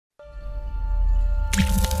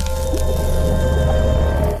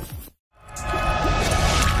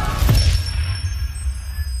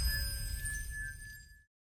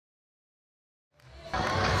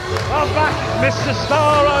Mr.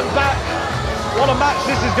 Star, I'm back. What a match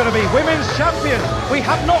this is going to be. Women's champion. We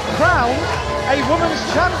have not crowned a women's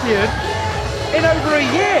champion in over a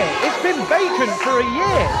year. It's been vacant for a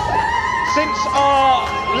year since our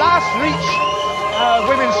last reach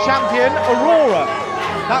women's champion, Aurora.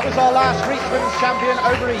 That was our last reach women's champion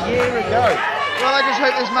over a year ago. Well, I just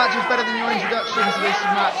hope this match is better than your introduction to this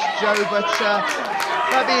match, Joe, but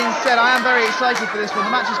that being said, I am very excited for this one.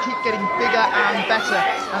 The matches keep getting bigger and better,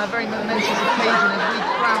 and a very momentous occasion as we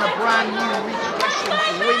crown a brand new Reach Wrestling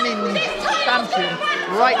Women's Champion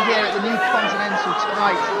right here at the New Continental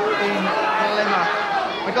tonight in Plymouth.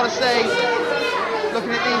 I gotta say,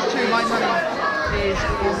 looking at these two, my money is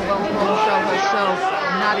on the bombshell herself,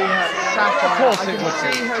 Nadia Sapphire. Of course I can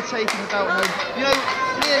see her taking the belt home. You know,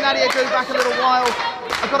 me and Nadia go back a little while.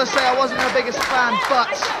 I've got to say I wasn't her biggest fan,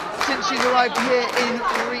 but since she's arrived here in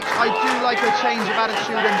Reach, I do like her change of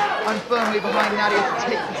attitude, and I'm firmly behind Nadia to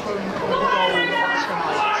take the home goal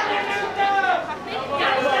tonight.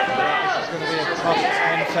 This is going to be a tough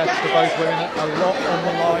contest for both women. A lot on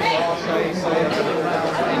the line, like I say. They are going to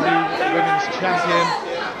crown a new women's champion.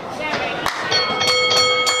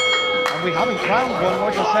 And we haven't crowned one,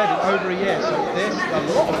 like I said, in over a year. So there's a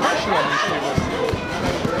lot of pressure on these two women.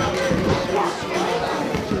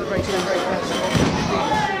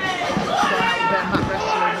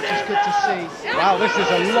 Wow, this is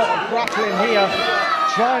a lot of grappling here,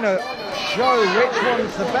 trying to show which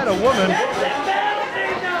one's the better woman.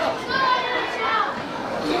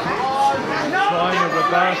 Trying to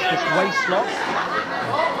reverse this waist lock.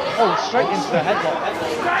 Oh, straight into the headlock.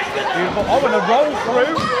 Beautiful. Oh, and a roll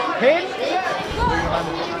through. Pin.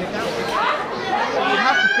 So you'd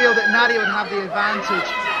have to feel that Nadia would have the advantage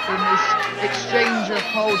in this exchange of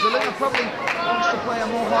holds. Aluna probably wants to play a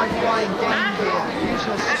more high-flying game here, use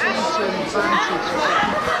her speed to an advantage,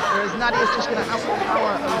 whereas Nadia's just going to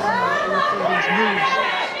outpower Aluna through these moves.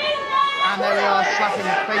 And there we are, slapping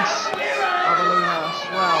the face of Aluna as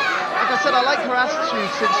well. Like I said, I like her attitude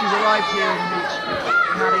since she's arrived here in Reach.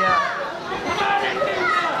 Nadia,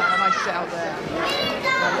 a nice set out there.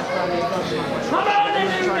 Nadia firmly above her. Try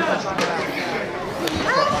and best to get out.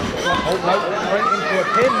 Oh no, straight into a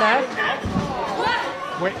pin there.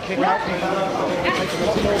 Quick kick out. Takes a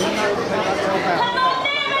lot more than that to take that belt out.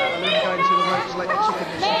 Aluna going to the ropes like a chicken,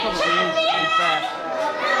 which she probably is, to be fair.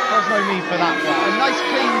 There's no need for that. A nice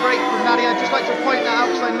clean break from Nadia. I'd just like to point that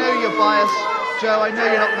out because I know you're biased. Joe, I know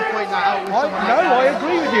you're not going to point that out with someone like that. No, I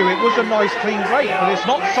agree with you. It was a nice clean break, but it's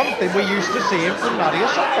not something we're used to seeing from Nadia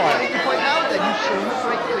Sapphire. You can point out then, you saw the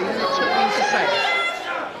break clean and it took me to say it.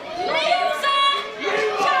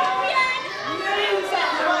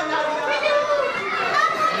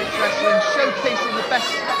 Wrestling, showcasing the best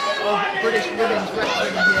of British women's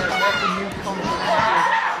wrestling here at the New Continental.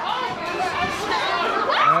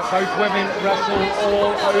 Both women wrestle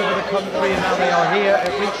all over the country, and now they are here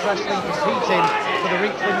at Reach Wrestling competing for the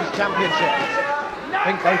Reach Women's Championship.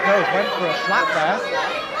 I think both girls went for a slap there.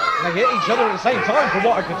 They hit each other at the same time, from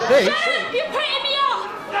what I could see. You're putting me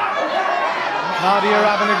off! Nadia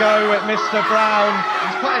having a go at Mr. Brown.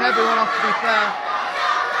 He's putting everyone off, to be fair.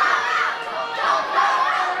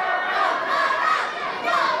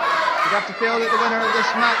 You'd have to feel that the winner of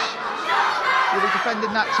this match will be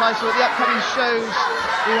defending that title at the upcoming shows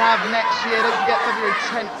we have next year. Don't forget, February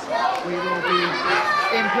 10th, we will be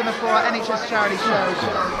in Plymouth for our NHS charity show.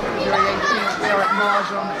 February 18th, we are at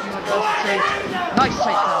Marjon University. Nice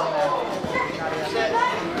takedown there.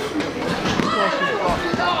 Of course, we've got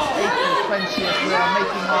April 20th, we are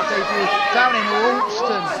making our debut down in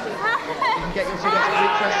Ralston. You can get your tickets at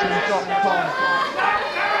reachwrestling.com.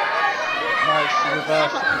 Nice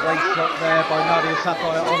reverse waist lock there by Nadia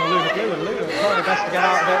Sapphire on Aluna Blue, and Aluna trying her best to get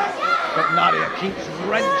out of it, but Nadia keeps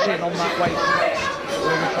wrenching on that waist.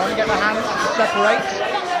 Aluna trying to get the hands to separate,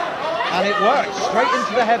 and it works, straight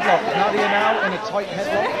into the headlock. Nadia now in a tight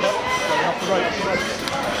headlock, but going off the ropes.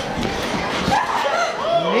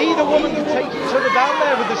 Neither woman can take each other down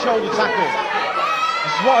there with the shoulder tackle.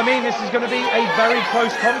 This is what I mean, this is going to be a very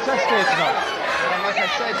close contest here tonight. And like I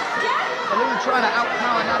said, Aluna trying to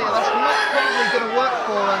outpower Nadia, that's not probably going to work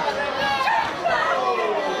for her.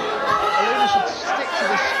 Aluna should stick to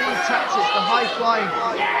the speed tactics, the high flying.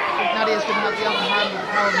 I think Nadia's going to have the upper hand with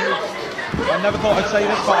the power moves. I never thought I'd say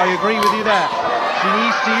this, but I agree with you there. She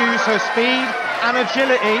needs to use her speed and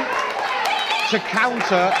agility to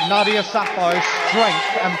counter Nadia Sapphire's strength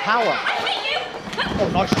and power. Oh,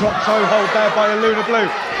 nice drop toe hold there by Aluna Blue.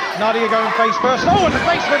 Nadia going face first. Oh, and the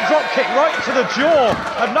basement drop kick right to the jaw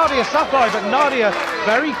of Nadia Sapphire, but Nadia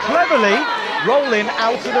very cleverly rolling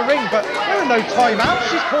out of the ring. But there are no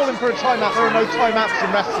timeouts. She's calling for a timeout. There are no timeouts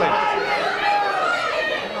in wrestling.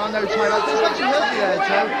 On no timeouts. It's like you heard you there,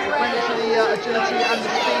 Joe. Went to the agility and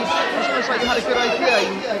the speed. It's almost like you had a good idea.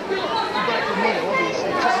 You got it from me,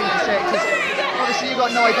 obviously. It took me to say it because obviously you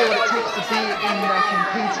got no idea what it takes to be in there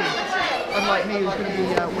competing. Unlike me, who's going to be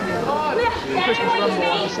winning the Christmas Rumble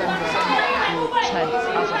on December 10th,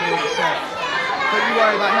 as I've already said. Don't you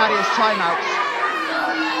worry about Nadia's timeouts.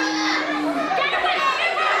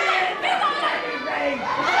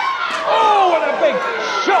 Oh, and a big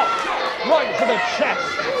shot right to the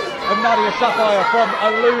chest of Nadia Sapphire from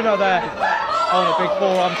Aluna there. Oh, and a big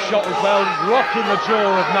forearm shot as well, rocking the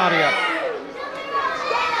jaw of Nadia.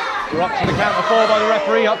 We're up to the count of 4 by the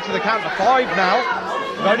referee, up to the count of 5 now.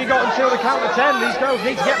 We've only got until the count of 10. These girls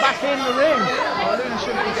need to get back in the ring. Well, Aluna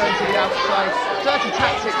shouldn't be going to the outside. Dirty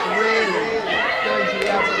tactics, really, going to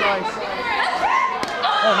the outside.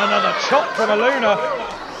 Oh, and another chop from Aluna.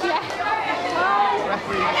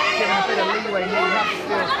 Referee giving a bit of leeway here. You have to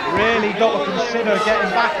feel. Really got to consider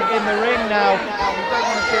getting back in the ring now. We don't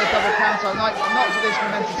want to see a double counter, not to this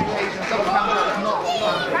momentous occasion. A double counter is not what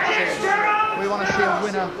fans want to see. We want to see a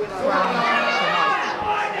winner crowned tonight.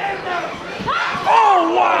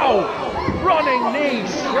 Oh, wow! Running knee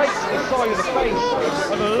straight to the side of the face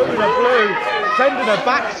of Aluna Blue, sending her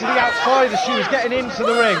back to the outside as she was getting into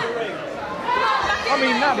the ring. I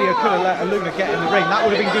mean, Nadia could have let Aluna get in the ring. That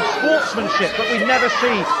would have been good sportsmanship, but we never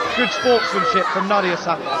see good sportsmanship from Nadia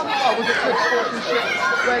Sapphire. Oh, was it good sportsmanship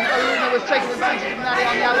when Aluna was taking advantage of Nadia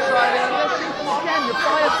on the outside? And let's see again, your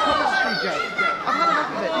biased commentary, Joe. I've had enough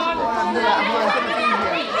of it. This is why I'm here, and I'm going to be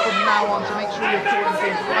here from now on to make sure you're calling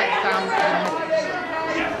things right down to the minutes.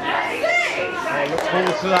 Oh, look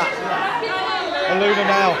forward to that. Aluna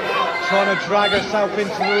now trying to drag herself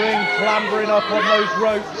into the ring, clambering up on those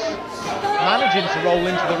ropes. Managing to roll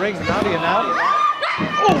into the ring, Nadia now.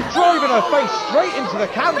 Oh, driving her face straight into the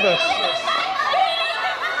canvas.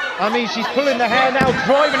 I mean, she's pulling the hair now,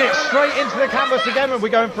 driving it straight into the canvas again, and we're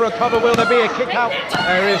going for a cover. Will there be a kick out?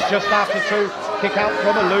 There is, just after 2. Kick out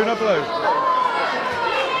from Aluna Blue.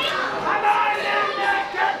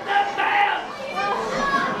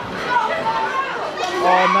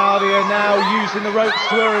 Oh, Nadia now using the ropes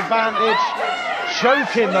to her advantage,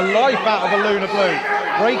 choking the life out of Aluna Blue.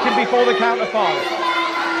 Breaking before the count of 5.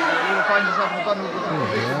 Aluna finds herself in a vulnerable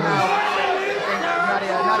position now. I think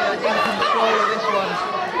Nadia in control of this one.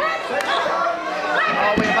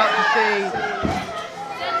 Are we about to see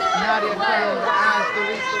Nadia crowned as the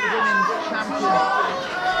Reach Women's Champion?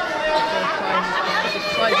 First time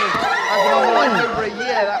decided as an online over a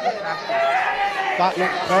year. That was nasty. That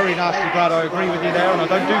looks very nasty, Brad. I agree with you there, and I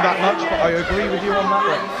don't do that much, but I agree with you on that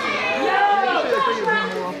one. You should agree with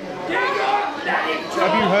me more often.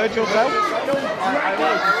 Have you heard yourself? I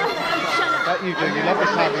always That you do. You love the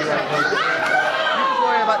sound of your own voice. You just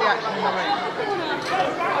worry about the action in the ring.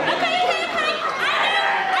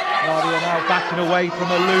 Nadia now backing away from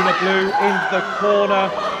Aluna Blue into the corner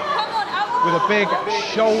with a big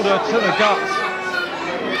shoulder to the gut.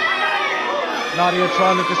 Nadia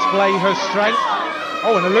trying to display her strength.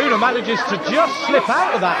 Oh, and Aluna manages to just slip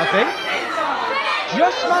out of that, I think.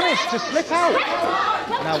 Just managed to slip out.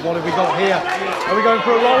 Now, what have we got here? Are we going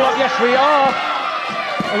for a roll-up? Yes, we are.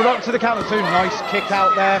 And we're up to the count of 2. Nice kick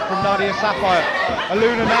out there from Nadia Sapphire.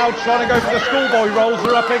 Aluna now trying to go for the schoolboy, rolls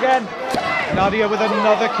her up again. Nadia with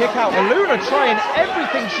another kick out. Aluna trying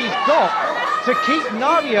everything she's got to keep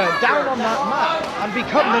Nadia down on that mat and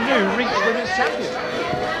become the new Reach Women's Champion.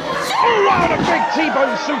 Oh, wow, and a big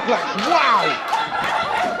T-bone suplex. Wow.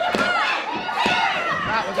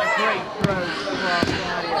 That was a great throw from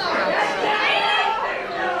Nadia Sapphire.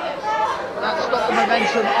 That stopped the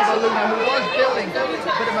momentum of Aluna, who was building a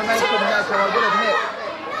bit of momentum there, so I will admit.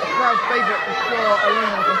 A crowd favourite for sure,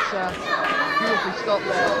 Aluna, but beautifully stopped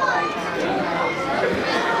there.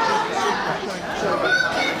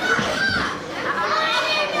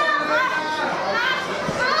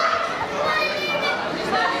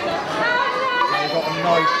 We've got a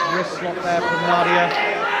nice wrist lock there from Nadia.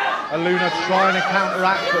 Aluna trying to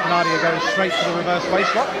counteract, but Nadia going straight to the reverse waist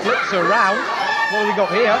lock. Flips her around. What have we got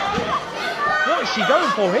here? What is she going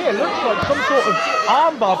for here? Looks like some sort of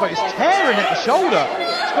armbar, but it's tearing at the shoulder.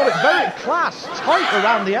 It's got it very clasped tight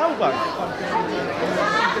around the elbow.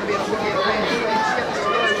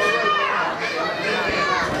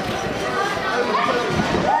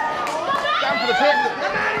 Down for the pin.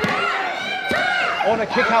 On a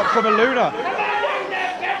kick out from Aluna.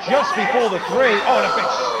 Just before the 3. Oh, and a big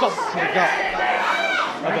stomp to the gut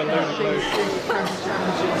of Aluna Blue.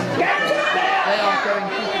 They are going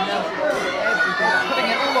keeping them everything, putting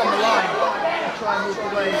it all on the line to try and walk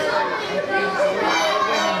away and be the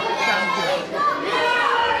women's champion.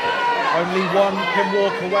 I Only one can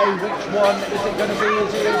walk away. Which one is it going to be?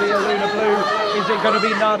 Is it going to be Aluna Blue? Is it going to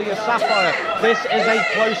be Nadia Sapphire? This is a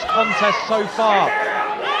close contest so far.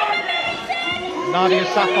 Nadia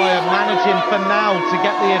Sapphire managing for now to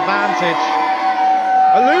get the advantage.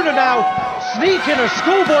 Aluna now sneaking a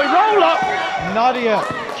schoolboy roll-up. Nadia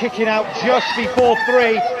kicking out just before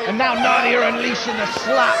 3, and now Nadia unleashing the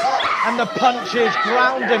slaps and the punches,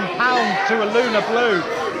 ground and pound to Aluna Blue.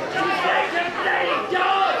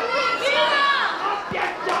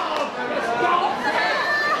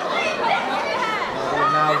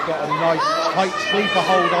 Now got a nice tight sleeper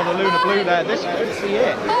hold on Aluna Blue there. This could be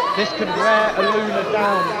it. This could wear Aluna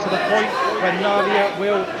down to the point where Nadia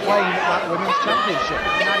will claim that women's championship.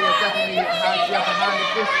 Nadia definitely has the upper hand.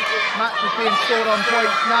 If this match was being scored on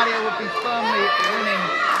points, Nadia would be firmly winning.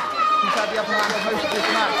 She's had the upper hand for most of this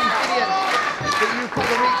match. These idiots that you call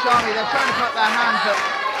the Reach Army, they're trying to cut their hands, but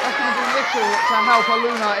that's going to do little to help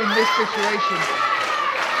Aluna in this situation.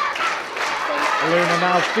 Aluna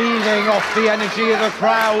now feeding off the energy of the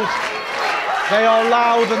crowd. They are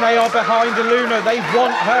loud and they are behind Aluna. They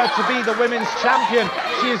want her to be the women's champion.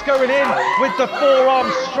 She is going in with the forearm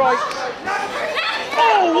strikes.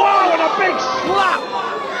 Oh wow, and a big slap!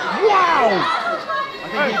 Wow!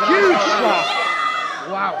 A huge slap!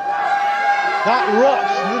 Wow. That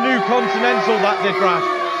rocks the new Continental, that did, Brad.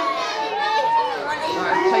 That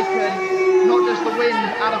has taken not just the wind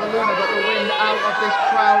out of Aluna, but the wind out of this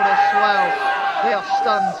crowd as well. They are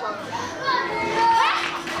stunned.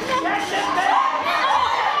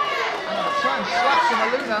 Another time slap from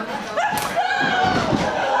Aluna.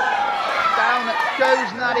 Down goes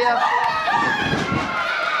Nadia.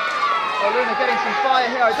 Aluna getting some fire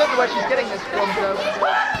here. I don't know where she's getting this from, though.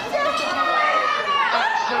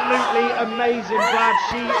 Absolutely amazing, Brad.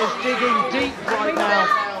 She is digging deep right now.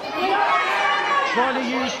 Trying to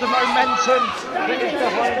use the momentum that is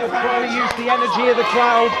behind her, trying to use the energy of the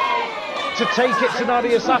crowd to take it to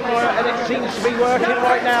Nadia Sapphire, and it seems to be working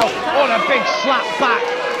right now. On a big slap back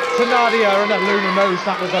to Nadia, and Aluna knows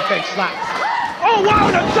that was a big slap. Oh wow,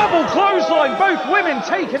 and a double clothesline, both women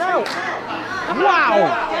taken out. Wow.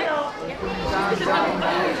 Giving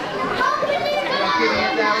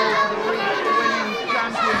it their all for the Reach Women's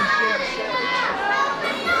Championship.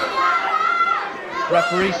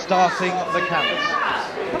 Referee starting the count.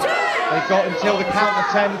 They've got until the count of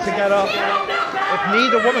 10 to get up. If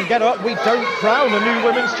neither woman get up, we don't crown a new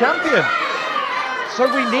women's champion. So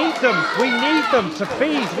we need them to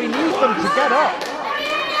feed, we need them to get up.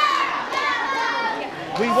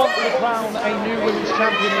 We want to crown a new women's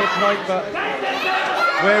champion here tonight, but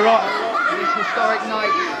we're up. This historic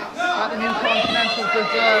night at the new Continental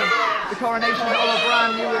deserves the coronation of a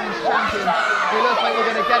brand new women's champion. We look like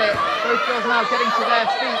we're going to get it. Both girls now getting to their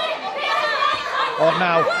feet. Oh,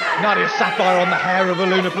 now Nadia Sapphire on the hair of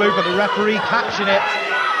Aluna Blue, but the referee catching it.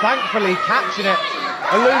 Thankfully catching it.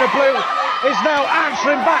 Aluna Blue is now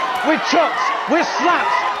answering back with chops, with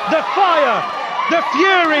slaps. The fire, the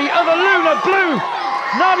fury of Aluna Blue.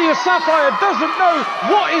 Nadia Sapphire doesn't know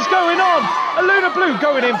what is going on. Aluna Blue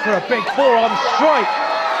going in for a big forearm strike.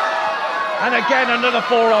 And again another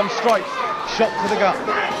forearm strike. Shot to the gut.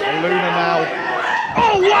 Aluna now.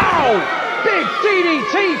 Oh wow! Big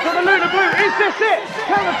DDT from Aluna Blue. Is this it?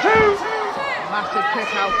 Count of 2. Massive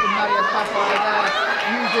kick out from Nadia Sapphire there,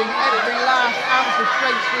 using every last ounce of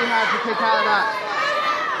strength she had to kick out of that.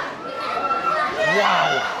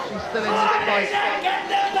 Wow. She's still in this fight.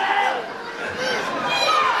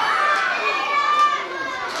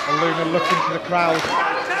 Aluna looking to the crowd,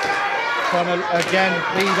 trying to again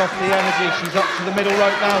feed off the energy. She's up to the middle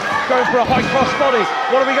rope now, going for a high cross body.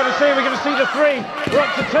 What are we going to see? We're going to see the 3. We're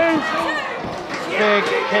up to 2. Big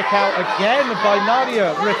kick out again by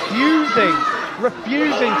Nadia, refusing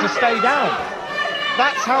to stay down.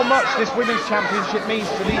 That's how much this women's championship means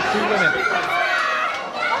to these two women.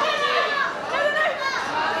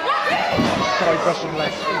 Side brushing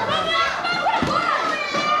legs.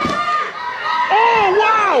 Oh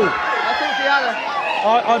wow! I thought the other.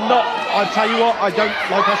 I'm not, I'll tell you what, I don't,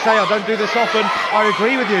 like I say, I don't do this often. I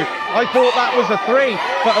agree with you. I thought that was a 3,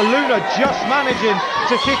 but Aluna just managing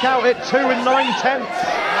to kick out at 2 9/10.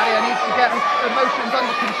 Nadia needs to get emotions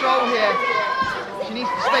under control here. She needs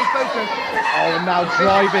to stay focused. Oh, and now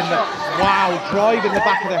driving the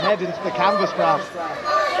back of the head into the canvas, Brad.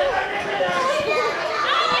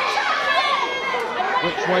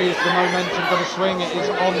 Which way is the momentum going to swing? It is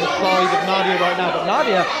on the side of Nadia right now, but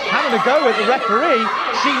Nadia having a go at the referee.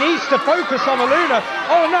 She needs to focus on Aluna.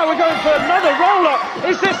 Oh, now we're going for another roll-up.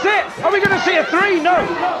 Is this it? Are we going to see a 3? No.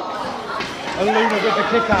 Aluna with the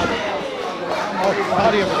kick out. Oh,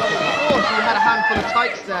 Nadia with the kick out. thought she had a handful of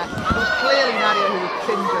tights there. It was clearly Nadia who was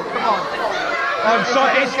pinned her. Come on. I'm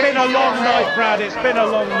sorry, it's been a long night, Brad. It's been a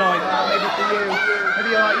long night. Maybe for you.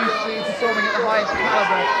 Maybe you're not used to performing at the highest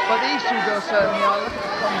caliber. But these two girls certainly are. Look at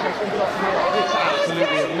the contest we've got here. It's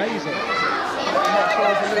absolutely amazing. I'm not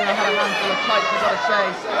sure if Aluna had a handful of tights, I've got to say.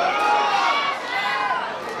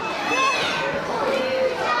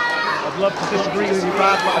 I'd love to disagree with you,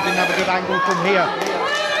 Brad, but I didn't have a good angle from here.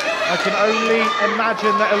 I can only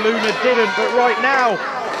imagine that Aluna didn't, but right now,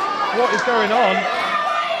 what is going on?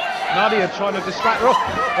 Nadia trying to distract her.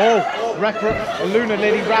 Oh, Aluna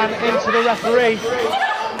nearly ran into the referee.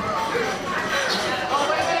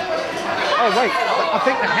 Oh wait, I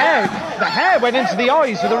think the hair went into the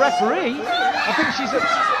eyes of the referee. I think she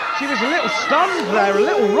was a little stunned there, a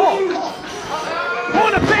little rocked.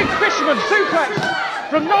 What a big fisherman suplex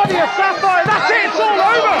from Nadia Sapphire. That's it, it's all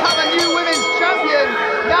over.